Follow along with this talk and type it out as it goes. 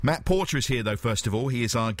Matt Porter is here, though, first of all. He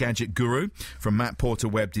is our gadget guru from Matt Porter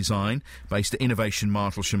Web Design, based at Innovation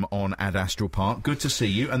Martlesham on Ad Astral Park. Good to see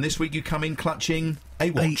you. And this week you come in clutching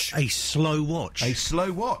a watch. A slow watch. A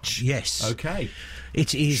slow watch? Yes. Okay.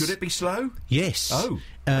 It is. Should it be slow? Yes. Oh.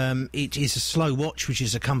 It is a Slow Watch, which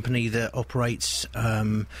is a company that operates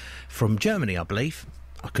from Germany, I believe.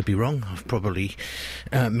 I could be wrong. I've probably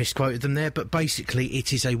misquoted them there, but basically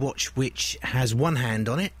it is a watch which has one hand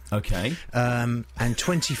on it. Okay. And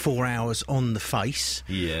 24 hours on the face.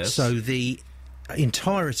 Yes. So the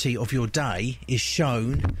entirety of your day is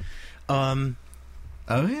shown Oh,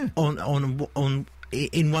 yeah. on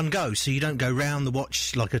in one go, so you don't go round the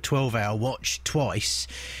watch like a 12-hour watch twice.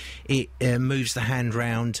 It moves the hand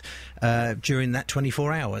round during that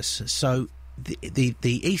 24 hours. So the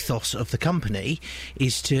ethos of the company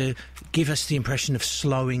is to give us the impression of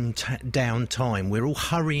slowing down time. We're all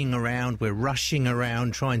hurrying around, we're rushing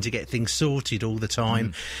around, trying to get things sorted all the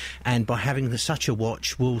time, and by having such a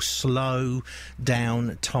watch, we'll slow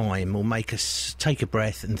down time, or make us take a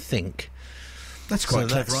breath and think. That's quite a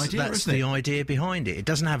clever idea, That's isn't it? the idea behind it. It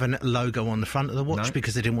doesn't have a logo on the front of the watch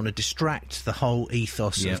because they didn't want to distract the whole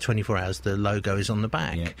ethos of 24 hours. The logo is on the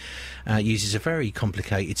back. It uses a very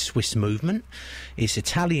complicated Swiss movement. It's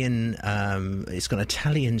Italian. It's got an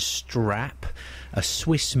Italian strap, a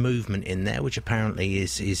Swiss movement in there, which apparently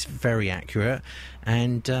is very accurate.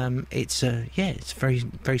 And it's a very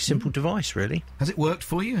very simple device, really. Has it worked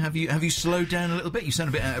for you? Have you slowed down a little bit? You sound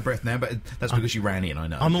a bit out of breath now, but that's because you ran in. I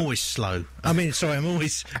know. I'm always slow. I'm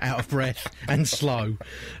always out of breath and slow.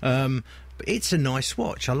 But it's a nice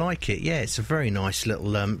watch. I like it. Yeah, it's a very nice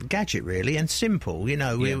little gadget, really, and simple. You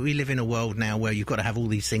know, we live in a world now where you've got to have all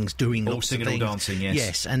these things doing all lots singing, of things. all dancing. Yes.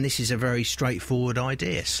 Yes, and this is a very straightforward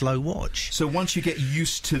idea. Slow watch. So once you get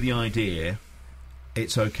used to the idea,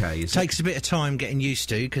 it's okay. Takes a bit of time getting used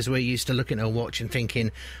to, because we're used to looking at a watch and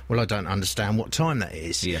thinking, well, I don't understand what time that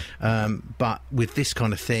is. Yeah. But with this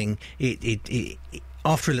kind of thing, it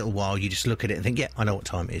after a little while, you just look at it and think, yeah, I know what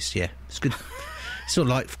time it is. Yeah, it's good. Sort of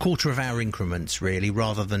like quarter-of-hour increments, really,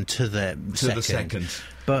 rather than to the second.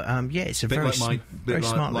 But it's a very smart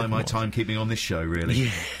like my timekeeping on this show, really.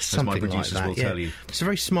 Yeah, as my producers will tell you. It's a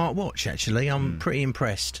very smart watch, actually. I'm pretty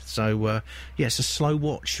impressed. So it's a slow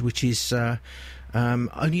watch, which is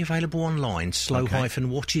only available online.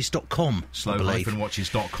 slow-watches.com.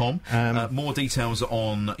 slow-watches.com. More details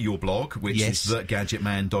on your blog, which is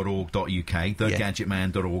thegadgetman.org.uk.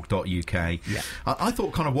 thegadgetman.org.uk. Yeah. I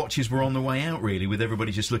thought kind of watches were on the way out, really, with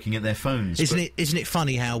everybody just looking at their phones. Isn't it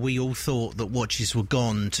funny how we all thought that watches were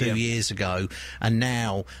gone 2 years ago, and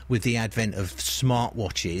now with the advent of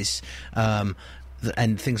smartwatches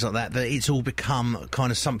and things like that, that it's all become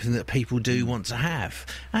kind of something that people do want to have.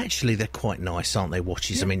 Actually, they're quite nice, aren't they,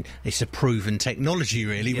 watches? Yeah. I mean, it's a proven technology,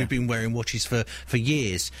 really. We've been wearing watches for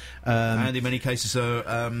years. And in many cases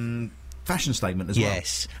fashion statement as well.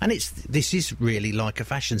 Yes, and this is really like a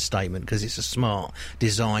fashion statement because it's a smart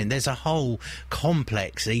design. There's a whole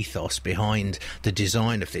complex ethos behind the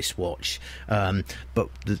design of this watch, but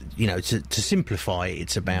to simplify it,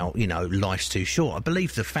 it's about life's too short. I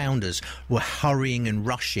believe the founders were hurrying and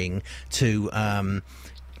rushing to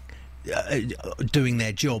doing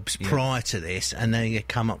their jobs prior to this, and then you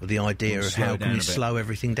come up with the idea of how can you slow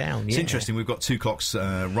everything down. It's interesting. We've got two clocks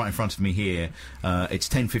right in front of me here. It's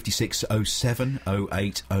 10:56:07,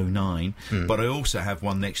 08:09, but I also have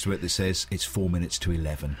one next to it that says it's 4 minutes to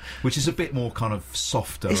 11, which is a bit more kind of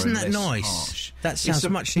softer. Isn't and that less nice? Harsh. That sounds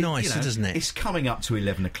much nicer, doesn't it? It's coming up to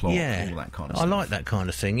 11 o'clock. Yeah, all that kind of I stuff. like that kind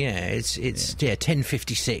of thing. Yeah, it's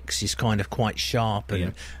 10:56 is kind of quite sharp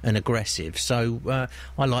and aggressive. So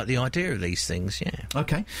I like the idea of these things. Yeah.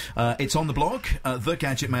 Okay. It's on the blog,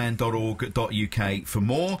 thegadgetman.org.uk for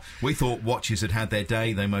more. We thought watches had their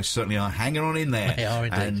day. They most certainly are, hanging on in there. They are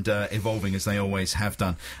And indeed. evolving as they always have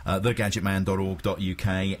done.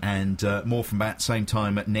 Thegadgetman.org.uk, and more from Matt same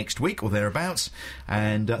time next week or thereabouts.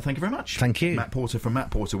 And thank you very much. Thank you. Matt Porter from Matt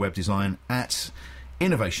Porter Web Design at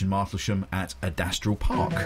Innovation Martlesham at Ad Astral Park.